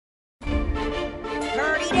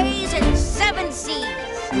galaxies!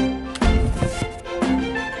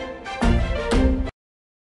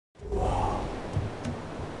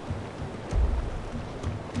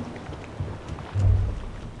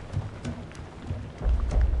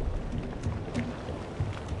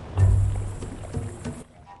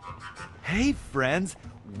 Hey friends,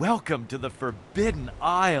 welcome to the Forbidden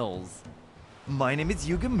Isles. My name is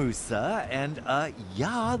Yuga Musa, and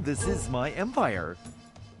yeah, this is my empire.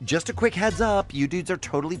 Just a quick heads up, you dudes are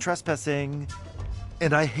totally trespassing.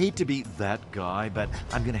 And I hate to be that guy, but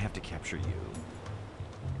I'm gonna have to capture you.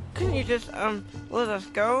 Couldn't you just, let us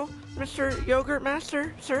go, Mr. Yogurt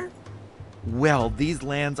Master, sir? Well, these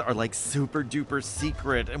lands are like super duper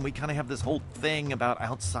secret, and we kind of have this whole thing about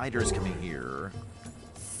outsiders coming here.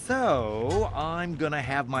 So, I'm gonna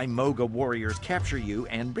have my Moga warriors capture you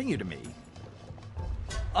and bring you to me.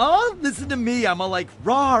 Oh, listen to me, I'm all like,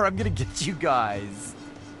 rawr, I'm gonna get you guys.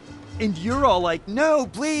 And you're all like, no,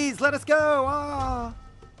 please, let us go, ah.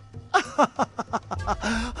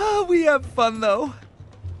 Oh, we have fun, though.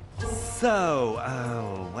 So,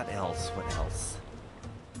 what else?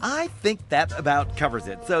 I think that about covers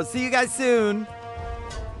it, so see you guys soon.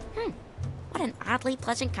 What an oddly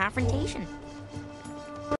pleasant confrontation.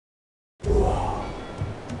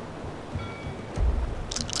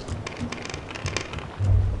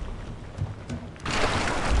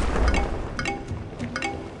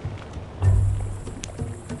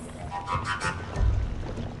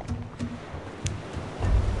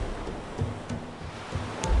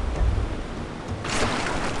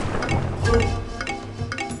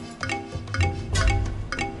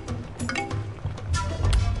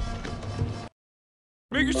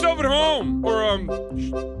 Make yourself at home, or,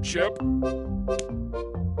 Chip.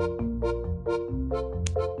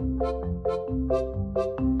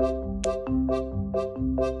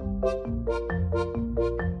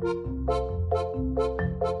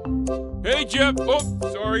 Hey, Chip.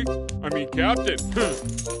 Oh, sorry. I mean, Captain.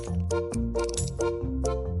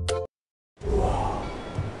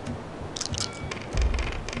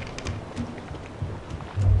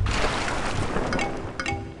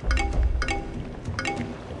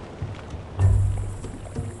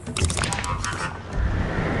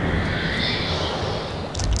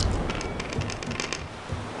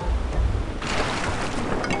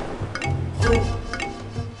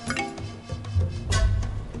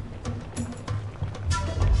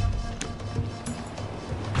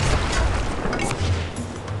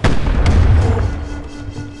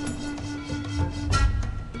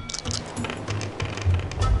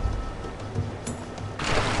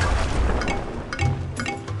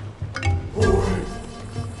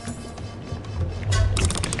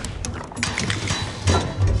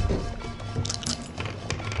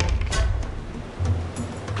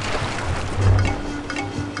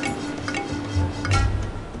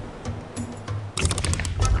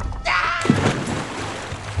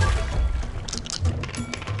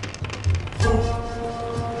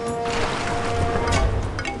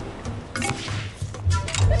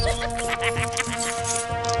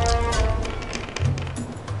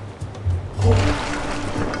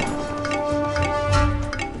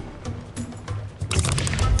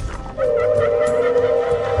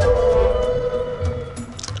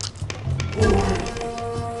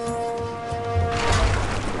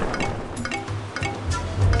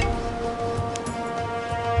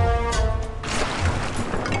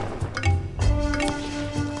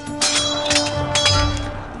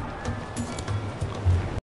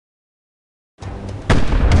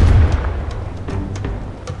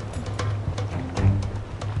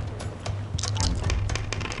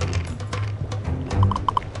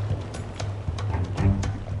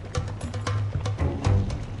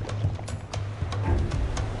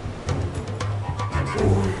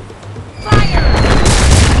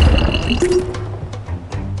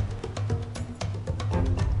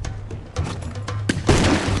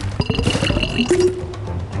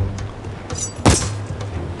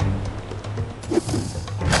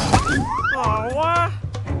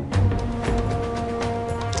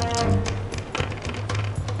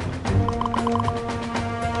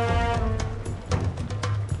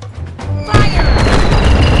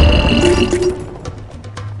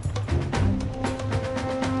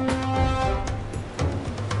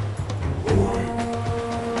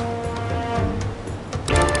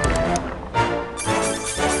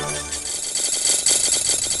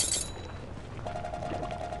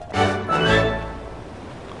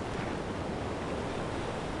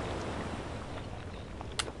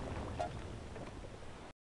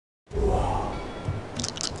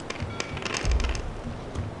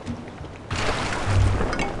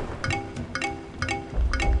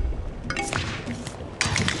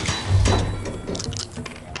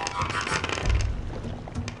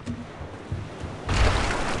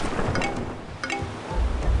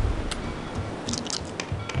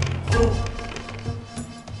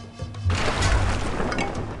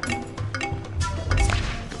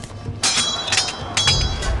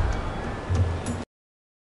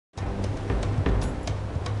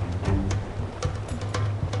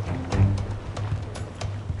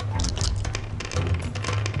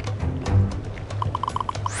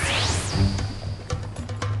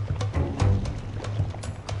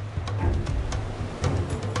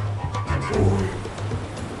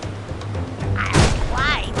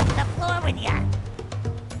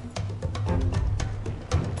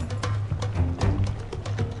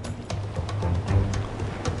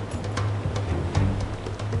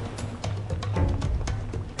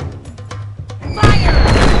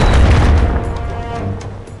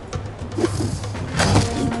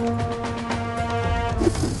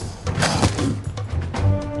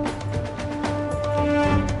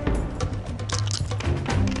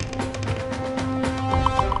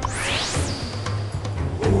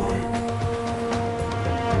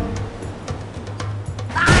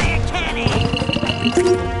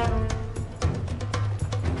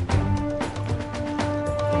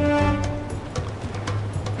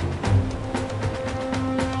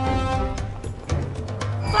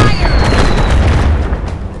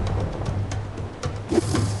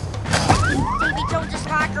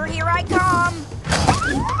 Here I come!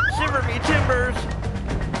 Shiver me timbers!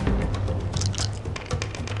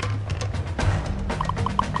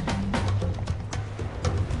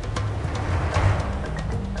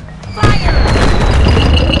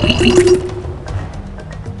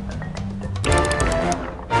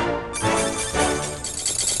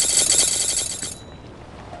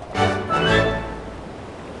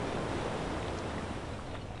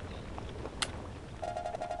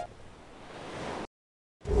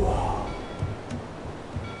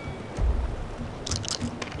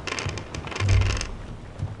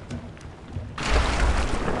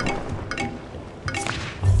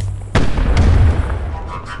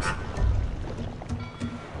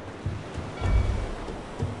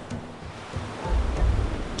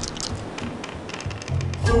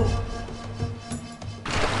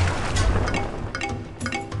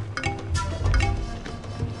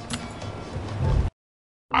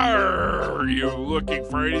 Are you looking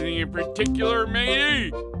for anything in particular,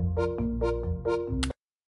 matey?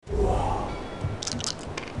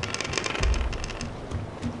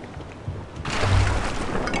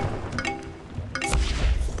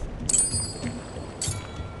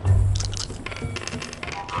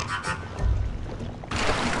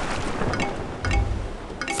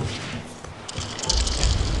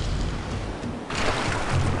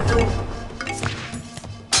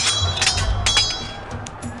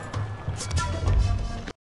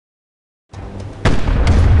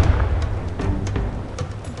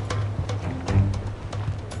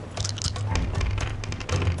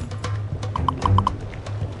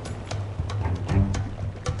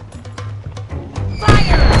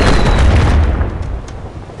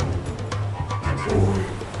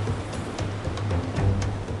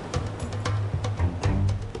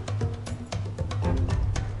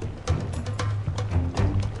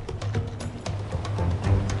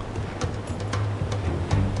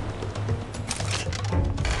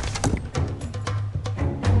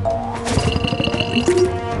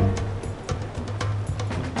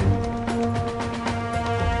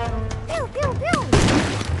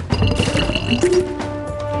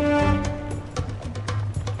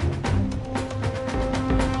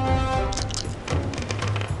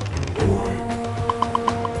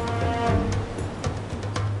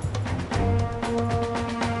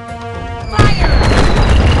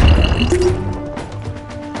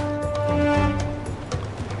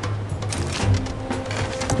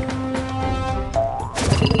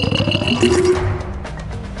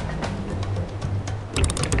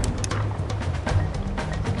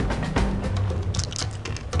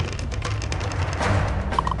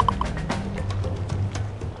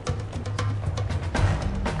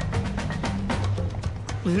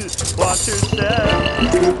 Watch your step.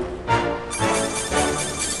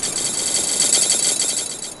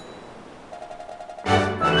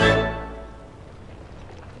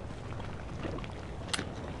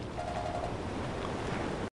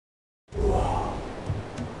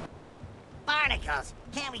 Barnacles,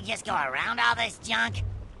 can't we just go around all this junk?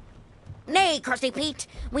 Nay, Krusty Pete!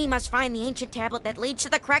 We must find the ancient tablet that leads to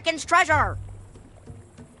the Kraken's treasure!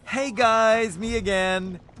 Hey guys, me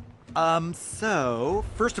again. So,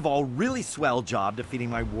 first of all, really swell job defeating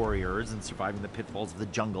my warriors and surviving the pitfalls of the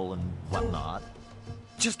jungle and whatnot.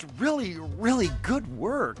 Just really, really good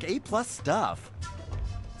work. A+ stuff.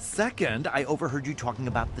 Second, I overheard you talking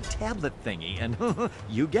about the tablet thingy, and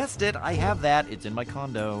you guessed it, I have that. It's in my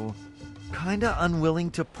condo. Kinda unwilling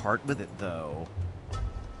to part with it, though.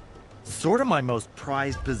 Sort of my most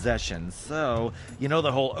prized possession, so, you know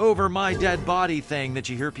the whole over my dead body thing that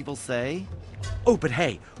you hear people say? Oh, but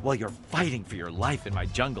hey, while you're fighting for your life in my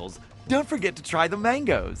jungles, don't forget to try the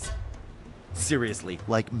mangoes. Seriously,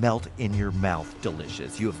 like melt in your mouth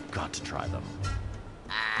delicious. You have got to try them.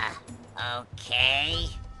 Okay.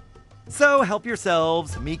 So help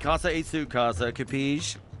yourselves. Mi casa e su casa,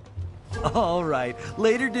 capiche? All right,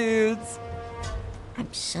 later, dudes.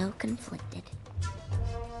 I'm so conflicted.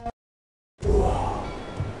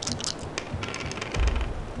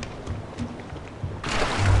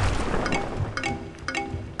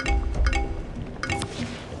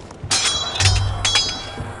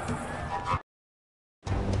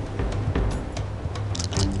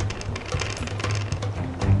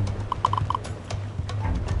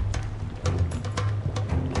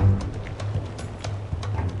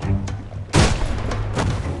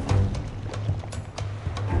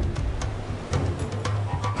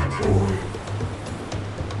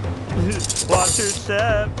 Watch your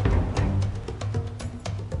step.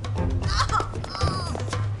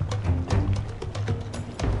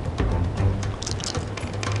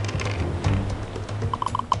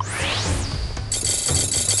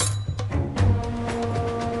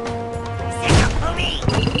 Stick up for me!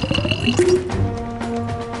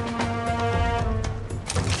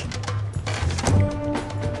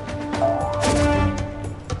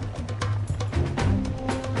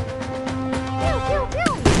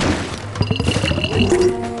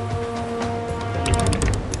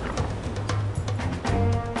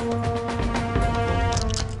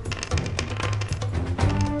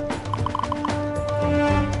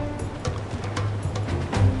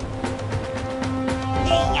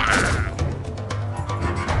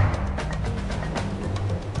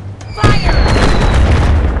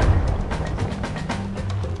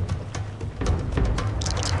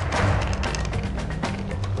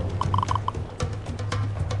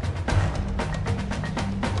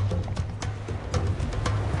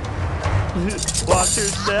 Watch your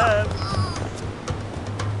step.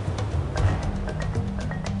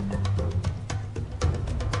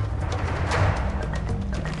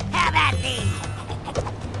 Have at thee!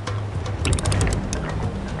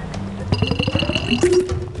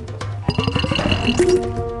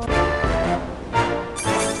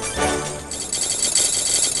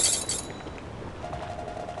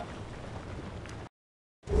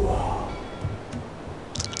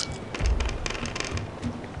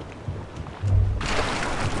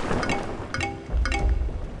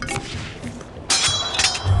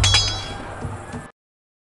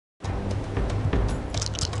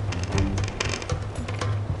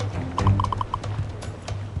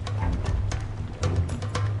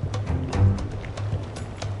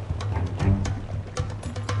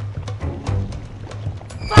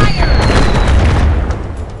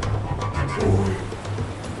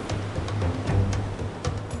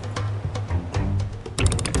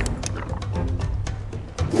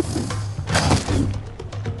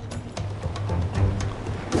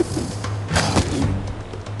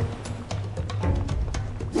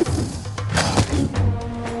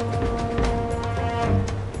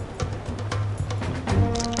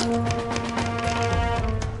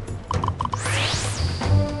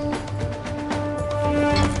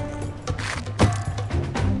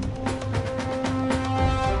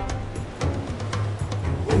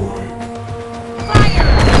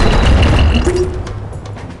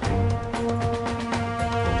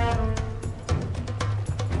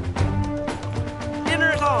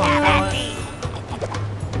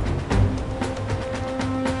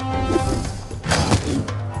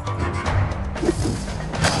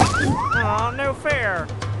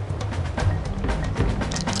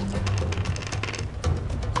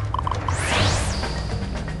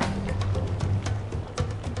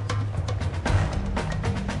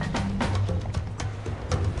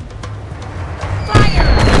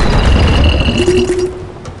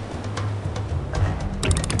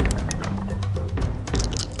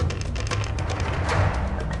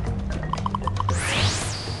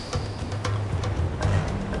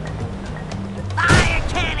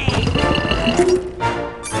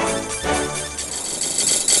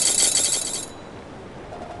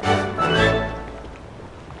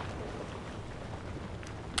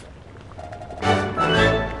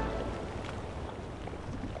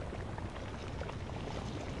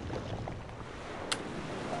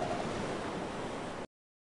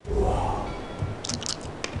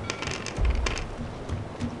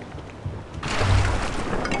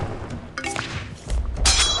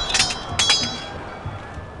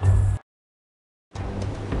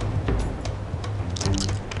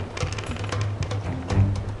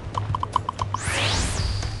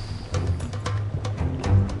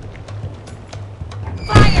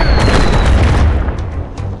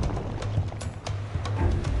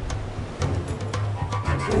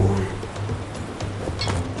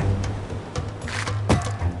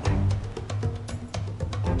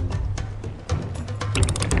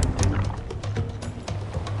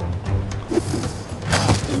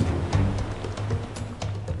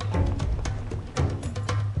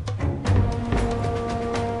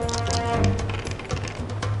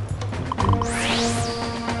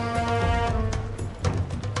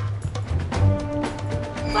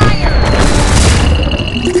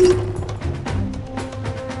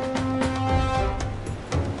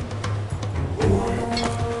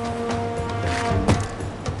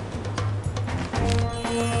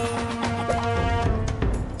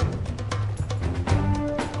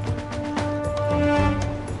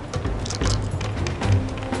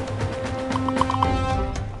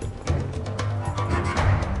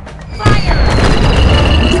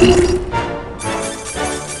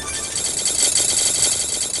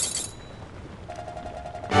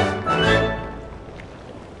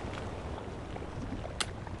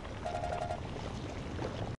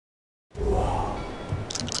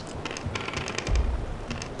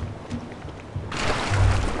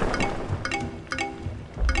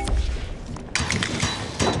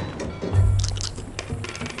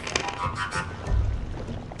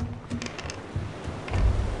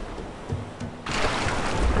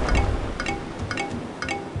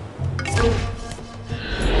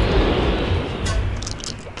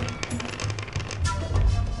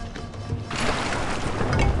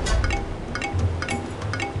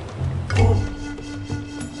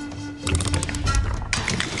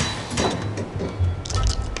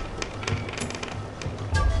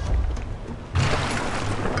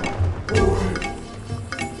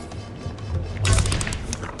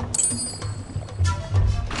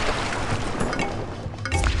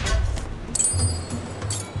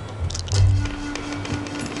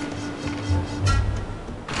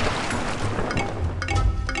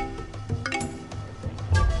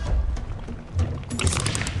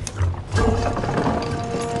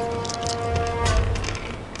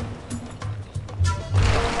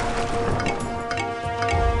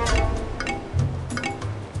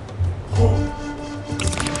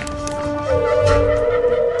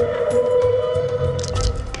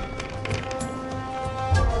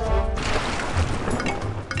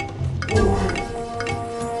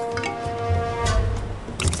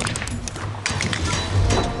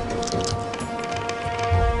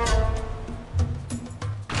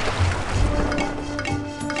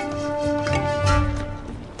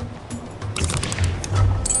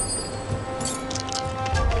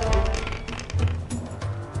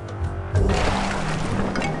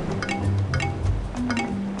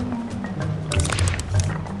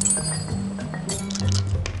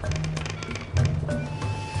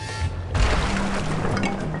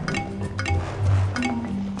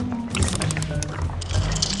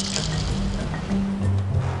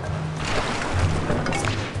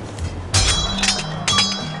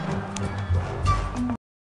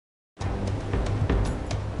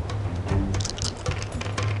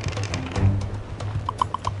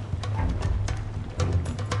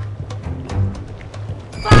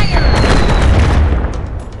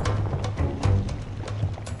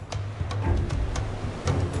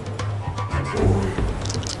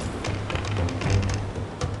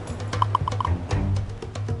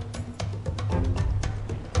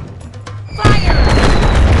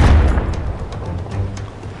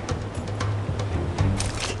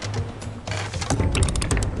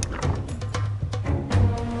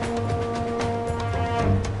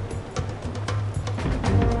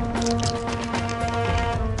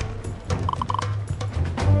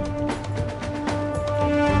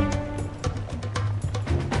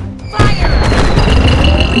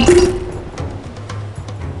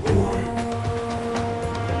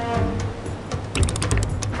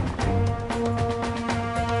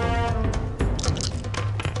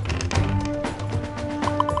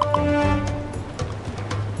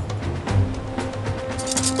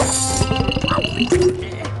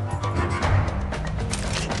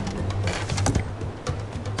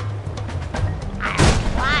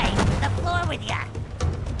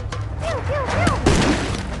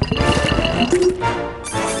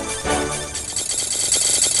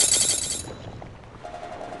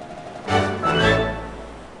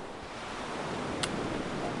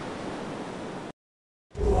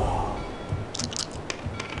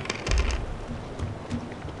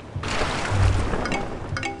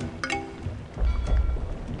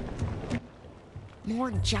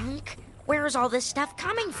 junk? Where's all this stuff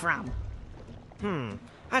coming from?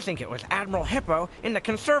 I think it was Admiral Hippo in the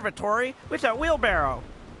conservatory with a wheelbarrow.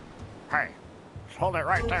 Hey, hold it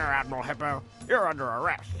right there, Admiral Hippo. You're under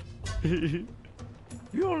arrest.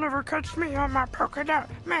 You'll never catch me on my polka dot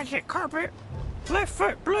magic carpet. Left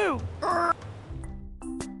foot blue.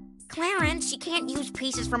 Clarence, you can't use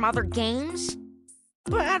pieces from other games.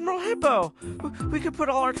 But Admiral Hippo, we could put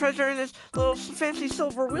all our treasure in this little fancy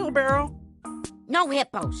silver wheelbarrow. No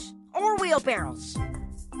hippos or wheelbarrows.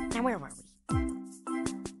 Now, where were we?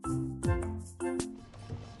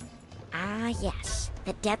 Ah, yes.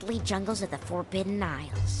 The deadly jungles of the Forbidden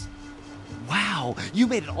Isles. Wow, you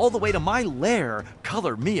made it all the way to my lair.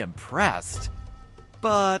 Color me impressed.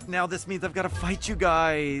 But now this means I've got to fight you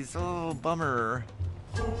guys. Oh, bummer.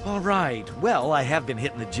 All right, well, I have been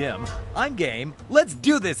hitting the gym. I'm game. Let's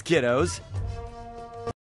do this, kiddos.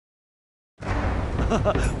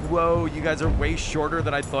 Whoa, you guys are way shorter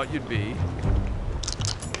than I thought you'd be.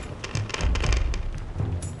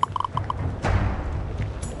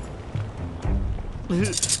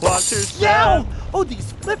 Watch your Yow! Oh,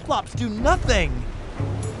 these flip-flops do nothing.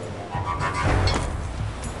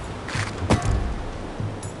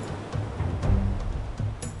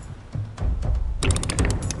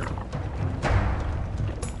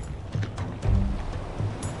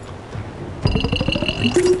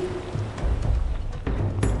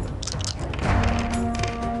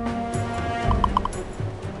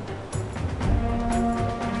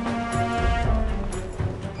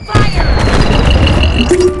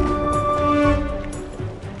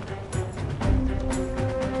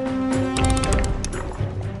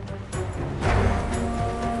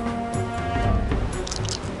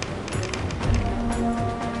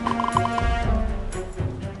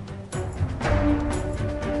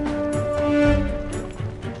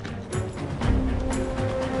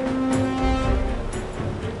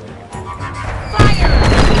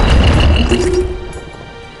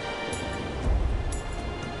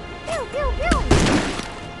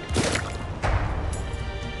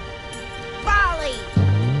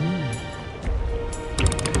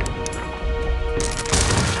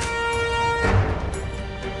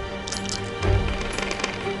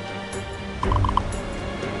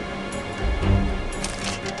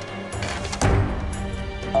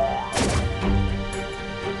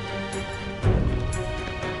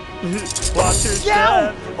 Watch your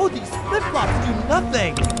Yow! step. Oh, these flip-flops do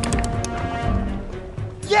nothing.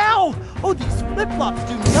 Yow! Oh, these flip-flops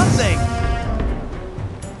do nothing.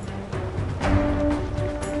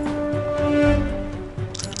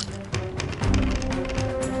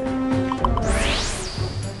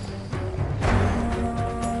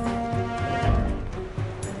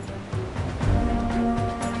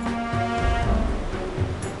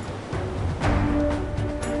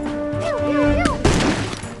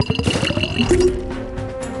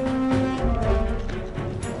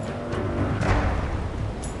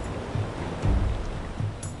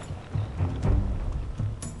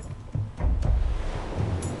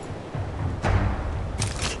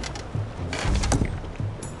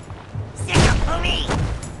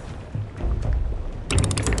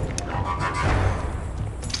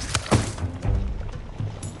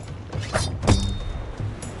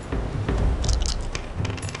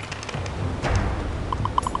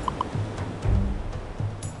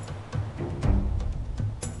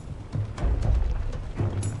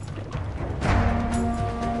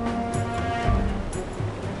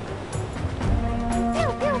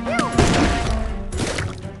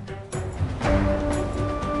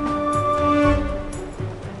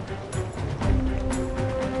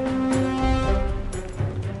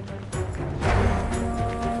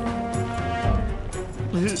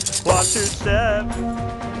 Watch your step.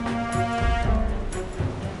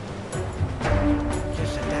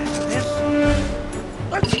 Just a dash of this.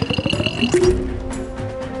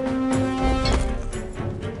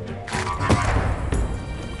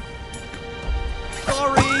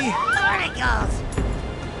 Sorry. Barnacles!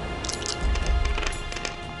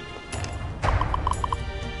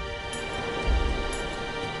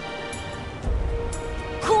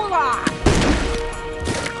 Cool off!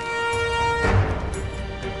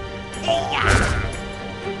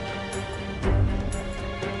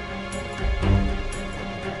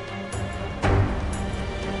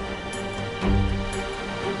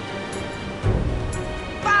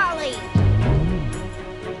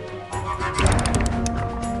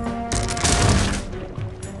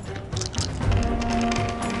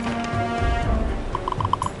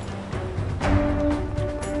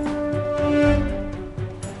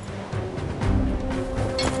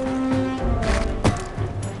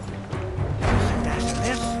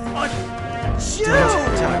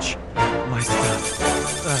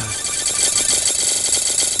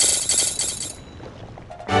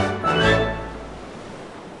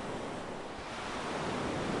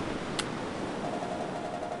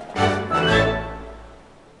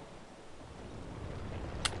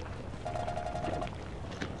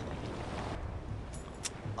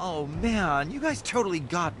 Oh man, you guys totally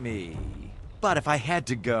got me. But if I had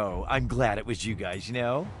to go, I'm glad it was you guys, you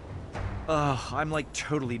know? Ugh, I'm like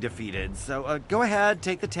totally defeated. So go ahead,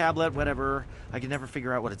 take the tablet, whatever. I can never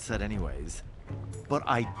figure out what it said anyways. But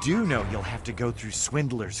I do know you'll have to go through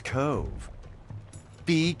Swindler's Cove.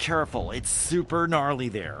 Be careful, it's super gnarly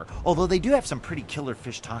there. Although they do have some pretty killer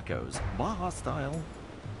fish tacos. Baja style.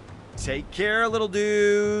 Take care, little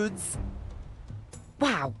dudes.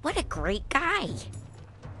 Wow, what a great guy.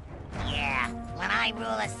 Yeah, when I rule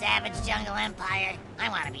a savage jungle empire, I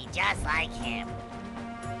want to be just like him.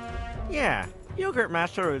 Yeah, Yogurt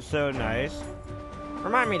Master was so nice.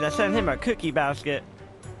 Remind me to send him a cookie basket.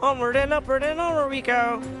 Onward and upward we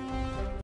go.